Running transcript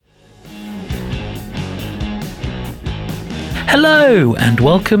Hello and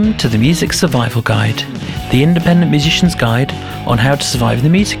welcome to the Music Survival Guide, the independent musician's guide on how to survive in the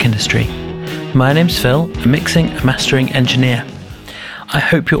music industry. My name's Phil, a mixing and mastering engineer. I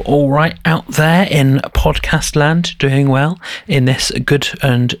hope you're all right out there in podcast land, doing well in this good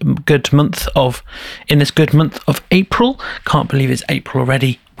month of April. Can't believe it's April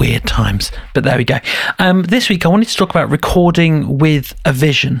already. Weird times, but there we go. This week I wanted to talk about recording with a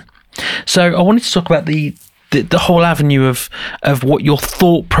vision. So I wanted to talk about the whole avenue of what your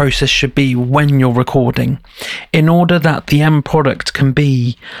thought process should be when you're recording, in order that the end product can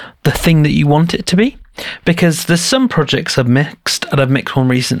be the thing that you want it to be. Because there's some projects I've mixed, and I've mixed one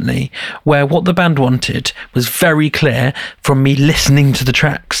recently, where what the band wanted was very clear from me listening to the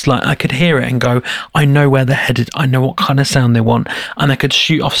tracks. Like, I could hear it and go, I know where they're headed, I know what kind of sound they want, and I could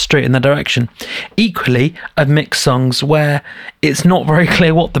shoot off straight in that direction. Equally, I've mixed songs where it's not very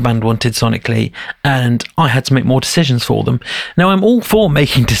clear what the band wanted sonically, and I had to make more decisions for them. Now, I'm all for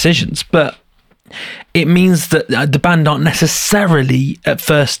making decisions, but it means that the band aren't necessarily at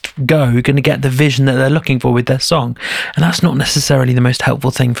first go going to get the vision that they're looking for with their song, and that's not necessarily the most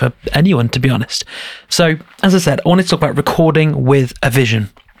helpful thing for anyone, to be honest. So, as I said, I wanted to talk about recording with a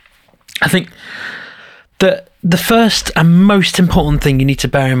vision. I think that the first and most important thing you need to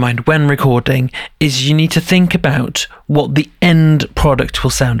bear in mind when recording is you need to think about what the end product will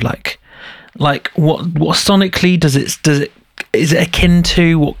sound like. Like, what sonically is it akin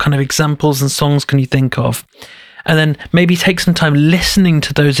to? What kind of examples and songs can you think of? And then maybe take some time listening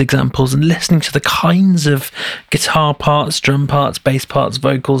to those examples and listening to the kinds of guitar parts, drum parts, bass parts,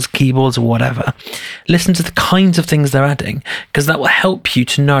 vocals, keyboards, or whatever. Listen to the kinds of things they're adding, because that will help you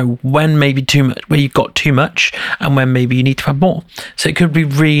to know when maybe too much, where you've got too much, and when maybe you need to add more. So it could be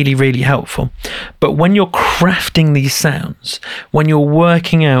really, really helpful. But when you're crafting these sounds, when you're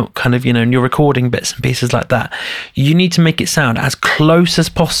working out kind of, and you're recording bits and pieces like that, you need to make it sound as close as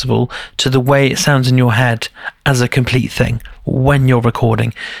possible to the way it sounds in your head as a complete thing when you're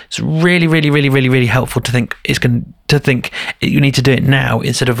recording. It's really, really, really, really, really helpful to think you need to do it now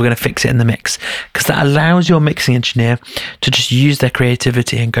instead of we're going to fix it in the mix, because that allows your mixing engineer to just use their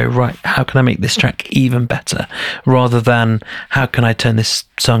creativity and go, right, how can I make this track even better, rather than how can I turn this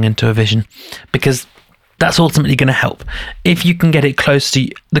song into a vision, because that's ultimately going to help. If you can get it close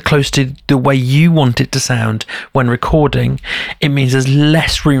to the way you want it to sound when recording, it means there's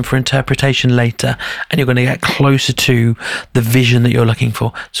less room for interpretation later, and you're going to get closer to the vision that you're looking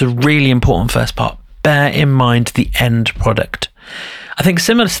for. So, really important first part. Bear in mind the end product. I think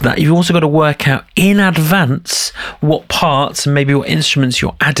similar to that, you've also got to work out in advance what parts and maybe what instruments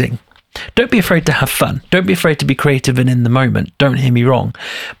you're adding. Don't be afraid to have fun. Don't be afraid to be creative and in the moment. Don't hear me wrong.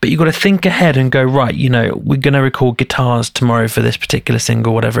 But you've got to think ahead and go, right, we're going to record guitars tomorrow for this particular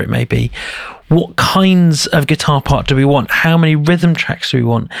single, whatever it may be. What kinds of guitar part do we want? How many rhythm tracks do we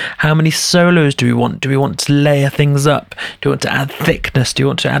want? How many solos do we want? Do we want to layer things up? Do we want to add thickness? Do you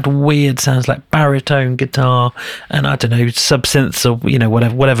want to add weird sounds like baritone guitar and, I don't know, sub-synths or,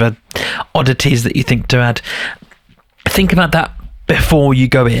 whatever oddities that you think to add? Think about that before you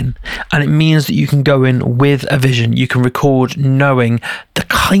go in, and it means that you can go in with a vision. You can record knowing the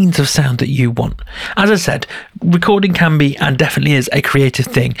kinds of sound that you want. As I said, recording can be and definitely is a creative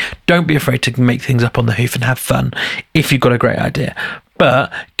thing. Don't be afraid to make things up on the hoof and have fun if you've got a great idea,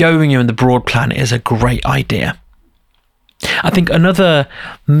 but going in the broad plan is a great idea. I think another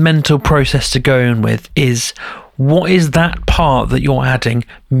mental process to go in with is, what is that part that you're adding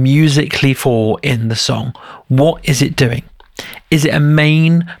musically for in the song? What is it doing? Is it a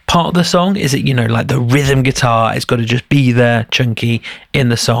main part of the song? Is it, like the rhythm guitar, it's got to just be there, chunky, in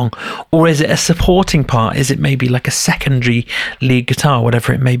the song? Or is it a supporting part? Is it maybe like a secondary lead guitar,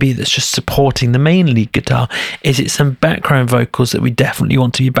 whatever it may be, that's just supporting the main lead guitar? Is it some background vocals that we definitely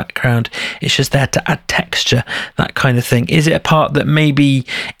want to be background? It's just there to add texture, that kind of thing. Is it a part that maybe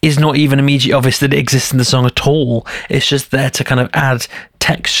is not even immediately obvious that it exists in the song at all? It's just there to kind of add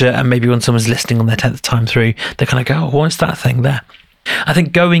texture, and maybe when someone's listening on their 10th time through, they kind of go, oh, what's that thing there? I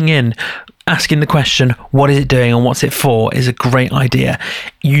think going in, asking the question, what is it doing and what's it for, is a great idea.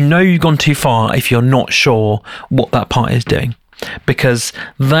 You've gone too far if you're not sure what that part is doing, because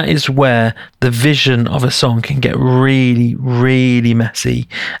that is where the vision of a song can get really, really messy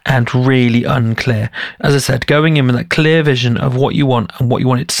and really unclear. As I said, going in with that clear vision of what you want and what you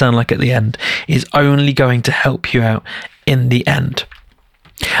want it to sound like at the end is only going to help you out in the end.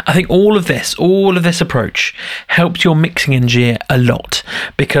 I think all of this approach helps your mixing engineer a lot,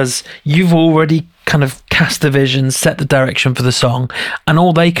 because you've already kind of cast the vision, set the direction for the song, and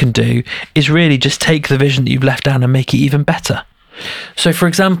all they can do is really just take the vision that you've left down and make it even better. So, for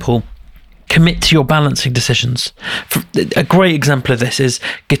example, Commit to your balancing decisions. A great example of this is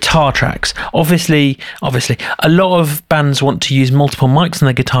guitar tracks. Obviously, a lot of bands want to use multiple mics on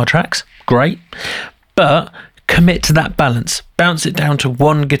their guitar tracks. Great. But commit to that balance. Bounce it down to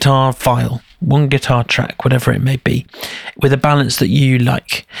one guitar file, one guitar track, whatever it may be, with a balance that you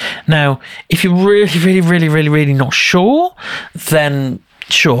like. Now, if you're really not sure, then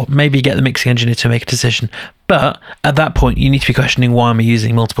sure, maybe get the mixing engineer to make a decision. But at that point, you need to be questioning, why am I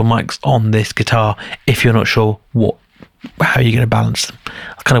using multiple mics on this guitar if you're not sure how are you going to balance them?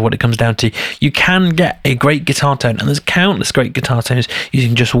 That's kind of what it comes down to. You can get a great guitar tone, and there's countless great guitar tones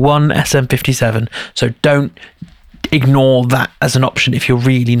using just one SM57, so don't ignore that as an option if you're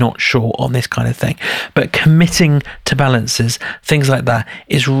really not sure on this kind of thing. But committing to balances, things like that,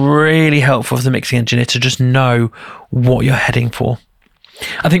 is really helpful for the mixing engineer to just know what you're heading for.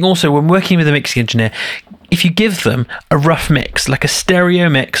 I think also when working with a mixing engineer, if you give them a rough mix, like a stereo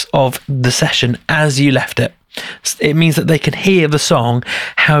mix of the session as you left it, it means that they can hear the song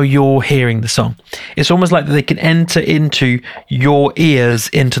how you're hearing the song. It's almost like they can enter into your ears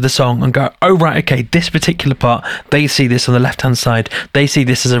into the song and go, oh right, okay, this particular part, they see this on the left hand side, they see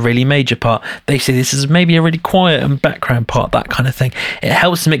this as a really major part, they see this as maybe a really quiet and background part, that kind of thing. It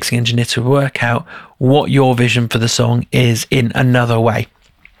helps the mixing engineer to work out what your vision for the song is in another way.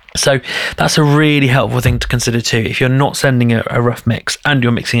 So that's a really helpful thing to consider too. If you're not sending a rough mix and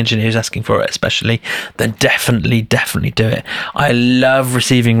your mixing engineer is asking for it especially, then definitely do it. I love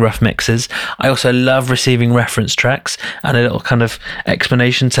receiving rough mixes. I also love receiving reference tracks and a little kind of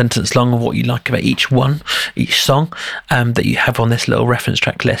explanation sentence long of what you like about each song that you have on this little reference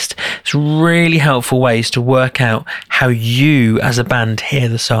track list. It's really helpful ways to work out how you as a band hear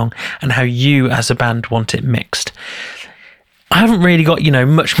the song and how you as a band want it mixed. I haven't really got,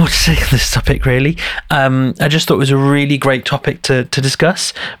 much more to say on this topic, really. I just thought it was a really great topic to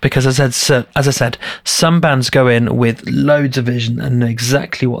discuss because, as I said, some bands go in with loads of vision and know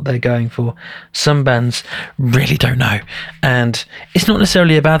exactly what they're going for. Some bands really don't know. And it's not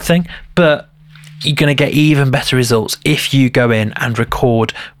necessarily a bad thing, but you're going to get even better results if you go in and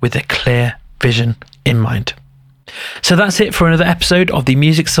record with a clear vision in mind. So that's it for another episode of the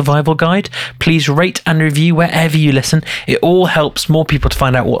Music Survival Guide. Please rate and review wherever you listen. It all helps more people to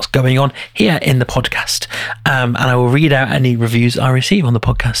find out what's going on here in the podcast. And I will read out any reviews I receive on the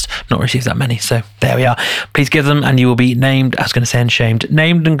podcast. Not received that many, so there we are. Please give them and you will be named, I was going to say unshamed,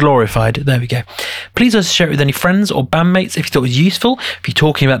 named and glorified. There we go. Please also share it with any friends or bandmates if you thought it was useful. If you're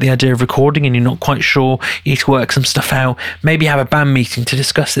talking about the idea of recording and you're not quite sure, you need to work some stuff out, maybe have a band meeting to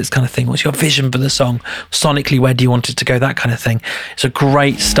discuss this kind of thing. What's your vision for the song? Sonically, where do you want it to go? That kind of thing. It's a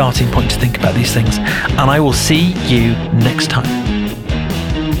great starting point to think about these things. And I will see you next time.